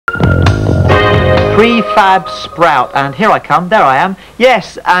Prefab Sprout, and here I come, there I am.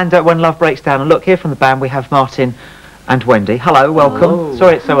 Yes, and When Love Breaks Down, and look, here from the band we have Martin and Wendy. Hello, welcome. Oh.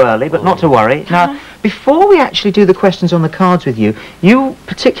 Sorry it's so early, but not to worry. Now, before we actually do the questions on the cards with you, you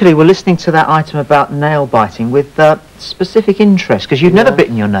particularly were listening to that item about nail biting with specific interest, because you've never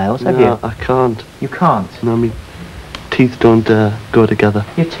bitten your nails, have you? No, I can't. You can't? No, my teeth don't go together.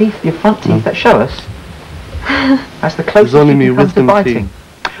 Your teeth, your front teeth, that show us? That's the closest only you me can come to wisdom biting. teeth.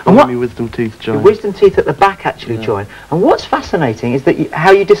 And Only my wisdom teeth join. your wisdom teeth at the back actually join. And what's fascinating is that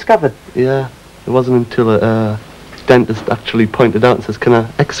how you discovered. Yeah, it wasn't until a dentist actually pointed out and says, "Can I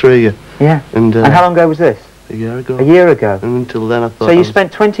X-ray you?" Yeah. And how long ago was this? A year ago. A year ago. And until then I thought. So you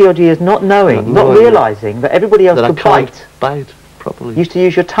spent 20 odd years not knowing, not realising that everybody else could bite properly. You used to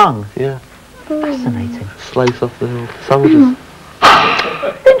use your tongue. Yeah. Fascinating. Slice off the whole sandwiches.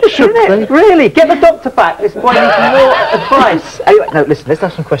 Interesting, isn't it? Really? Get the doctor back. This boy needs more advice. Anyway, no, listen, let's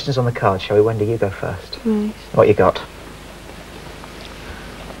have some questions on the card, shall we? Wendy, you go first. Right. What you got?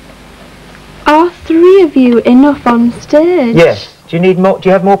 Are three of you enough on stage? Yes. Do you need more? Do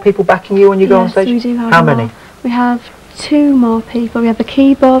you have more people backing you when you go on stage? Yes, we do have How more. many? We have two more people. We have a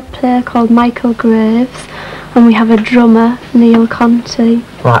keyboard player called Michael Graves, and we have a drummer, Neil Conti.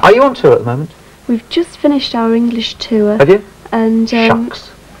 Right. Are you on tour at the moment? We've just finished our English tour. Have you? And Shucks.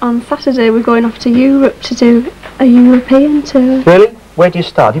 on Saturday we're going off to Europe to do a European tour. Really? Where do you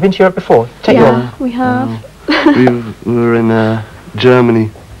start? Have you been to Europe before? Take you on. We have. We were in Germany,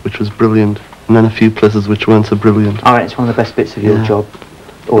 which was brilliant, and then a few places which weren't so brilliant. All right, it's one of the best bits of your job.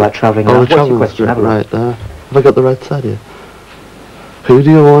 All that travelling. Oh, the What's your travelling question? Have a look. right there. Have I got the right side here? Who do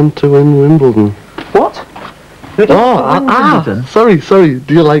you want to win Wimbledon? What? Who do you want to win Wimbledon? Sorry.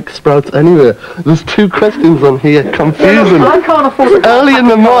 Do you like Sprouts anyway? There's two questions on here. Confusing. I can't afford Early in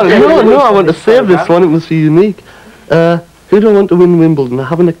the morning. No, I want to save this one. It must be unique. Who do I want to win Wimbledon? I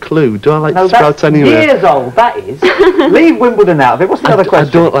haven't a clue. Do I like Sprouts anyway? Years old, that is. Leave Wimbledon out of it. What's the other question?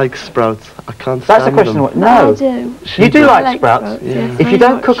 I don't like Sprouts. I can't stand them. That's the question. No. I do. You do I like Sprouts? yes, If you very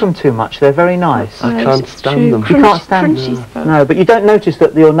don't much. cook them too much, they're very nice. I can't stand them. You can't stand crunchy them. Sprouts. No, but you don't notice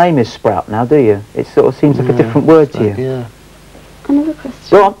that your name is Sprout now, do you? It sort of seems like a different word to you. Yeah. Another question.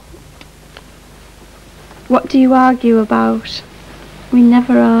 Go on. What do you argue about? We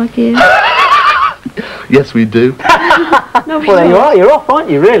never argue. Yes, we do. No, we Well, there you don't. are. You're off, aren't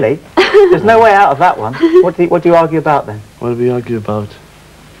you, really? There's no way out of that one. What do you argue about then? What do we argue about?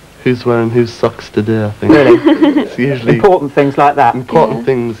 Who's wearing whose socks today, I think. Really? It's usually Important things like that. important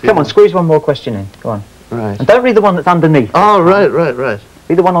things. Come on, squeeze one more question in. Go on. Right. And don't read the one that's underneath. Oh, right.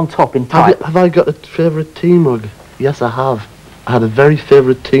 Read the one on top in type. Have I got a favourite tea mug? Yes, I have. I had a very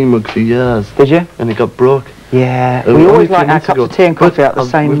favourite tea mug for years. Did you? And it got broke. Yeah. Only We a always few like our months cups ago. of tea and coffee out the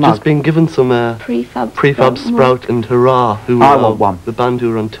same We've mug. just been given some Prefab Sprout and Hurrah, who I are want one. the band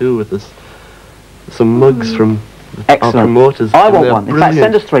who are on tour with us. Some mugs from our Excellent. promoters. I and want they're one. In fact, brilliant.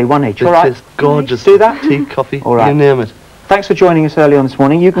 send us three, one each. They All right. taste gorgeous. Do that. Tea, coffee, All right. you name it. Thanks for joining us early on this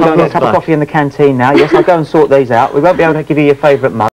morning. You can go and get a cup of coffee in the canteen now. Yes, I'll go and sort these out. We won't be able to give you your favourite mug.